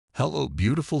Hello,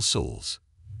 beautiful souls.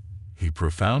 A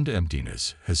profound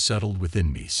emptiness has settled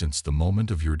within me since the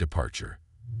moment of your departure.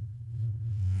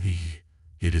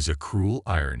 It is a cruel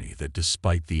irony that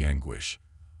despite the anguish,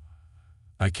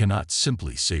 I cannot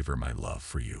simply savor my love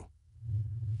for you.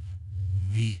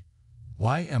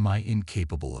 Why am I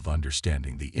incapable of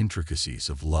understanding the intricacies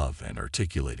of love and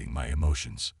articulating my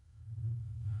emotions?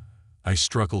 I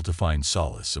struggle to find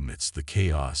solace amidst the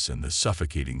chaos and the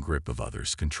suffocating grip of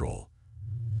others' control.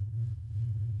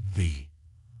 I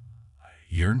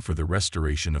yearn for the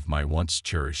restoration of my once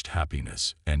cherished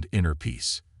happiness and inner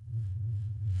peace.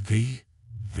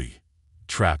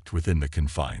 Trapped within the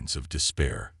confines of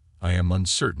despair, I am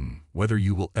uncertain whether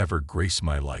you will ever grace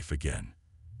my life again.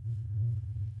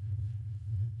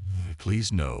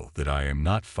 Please know that I am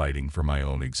not fighting for my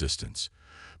own existence,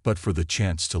 but for the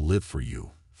chance to live for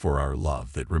you, for our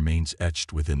love that remains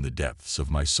etched within the depths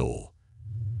of my soul.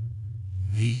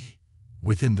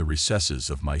 Within the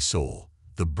recesses of my soul,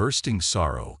 the bursting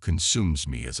sorrow consumes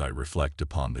me as I reflect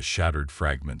upon the shattered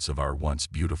fragments of our once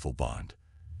beautiful bond.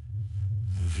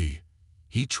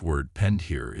 Each word penned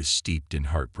here is steeped in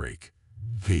heartbreak.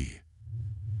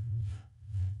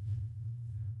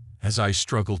 As I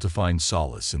struggle to find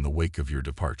solace in the wake of your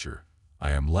departure,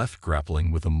 I am left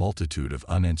grappling with a multitude of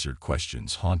unanswered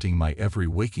questions haunting my every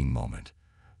waking moment.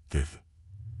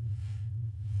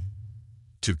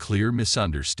 To clear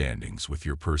misunderstandings with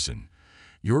your person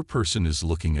is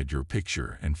looking at your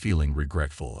picture and feeling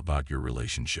regretful about your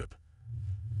relationship.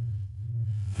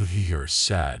 We are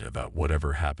sad about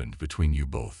whatever happened between you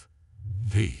both.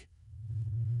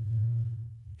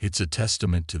 It's a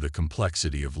testament to the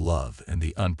complexity of love and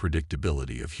the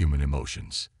unpredictability of human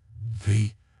emotions.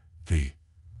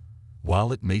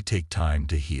 While it may take time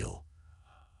to heal,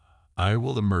 I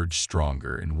will emerge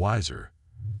stronger and wiser.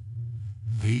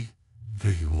 We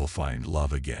will find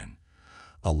love again,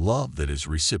 a love that is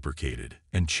reciprocated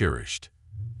and cherished.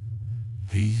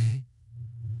 In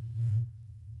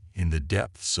the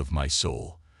depths of my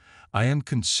soul, I am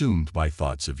consumed by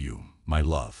thoughts of you, my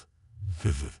love.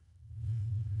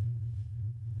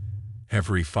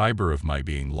 Every fiber of my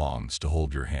being longs to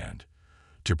hold your hand,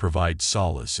 to provide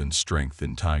solace and strength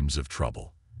in times of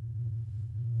trouble.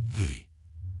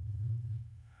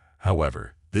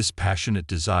 However, this passionate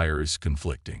desire is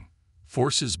conflicting.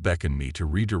 Forces beckon me to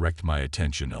redirect my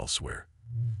attention elsewhere.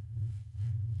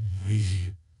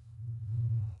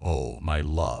 Oh, my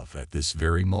love, at this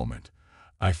very moment,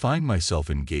 I find myself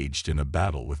engaged in a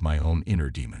battle with my own inner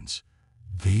demons.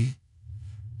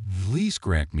 Please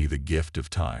grant me the gift of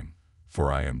time,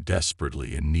 for I am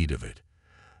desperately in need of it.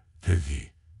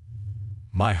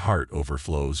 My heart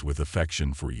overflows with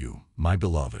affection for you, my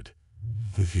beloved.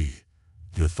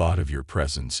 The thought of your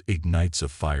presence ignites a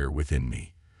fire within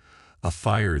me, a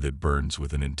fire that burns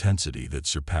with an intensity that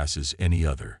surpasses any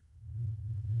other.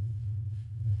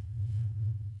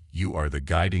 You are the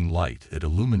guiding light that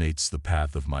illuminates the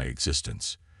path of my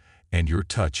existence, and your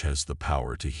touch has the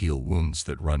power to heal wounds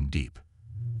that run deep.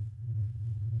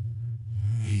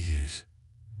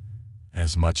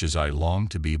 As much as I long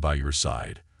to be by your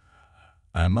side,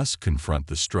 I must confront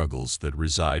the struggles that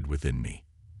reside within me.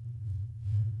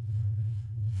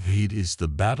 It is the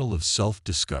battle of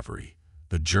self-discovery,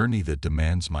 the journey that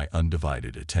demands my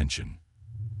undivided attention.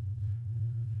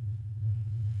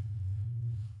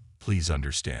 Please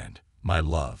understand, my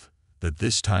love, that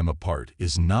this time apart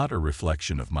is not a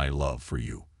reflection of my love for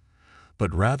you,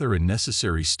 but rather a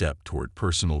necessary step toward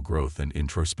personal growth and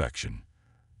introspection.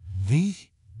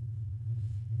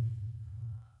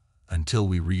 Until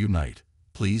we reunite,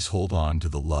 please hold on to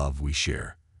the love we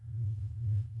share.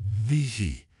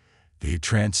 It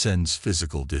transcends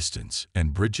physical distance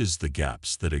and bridges the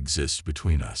gaps that exist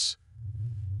between us.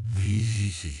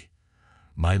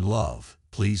 My love,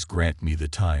 please grant me the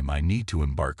time I need to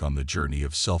embark on the journey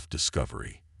of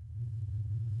self-discovery.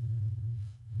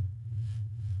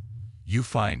 You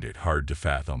find it hard to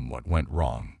fathom what went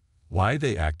wrong, why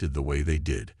they acted the way they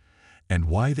did, and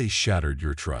why they shattered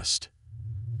your trust.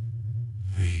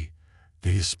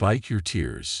 Despite your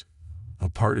tears, a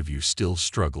part of you still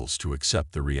struggles to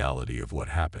accept the reality of what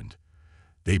happened.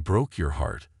 They broke your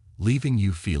heart, leaving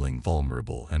you feeling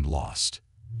vulnerable and lost.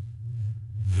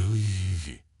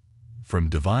 From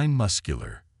Divine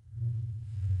Muscular.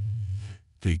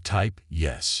 Type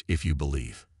yes if you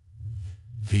believe.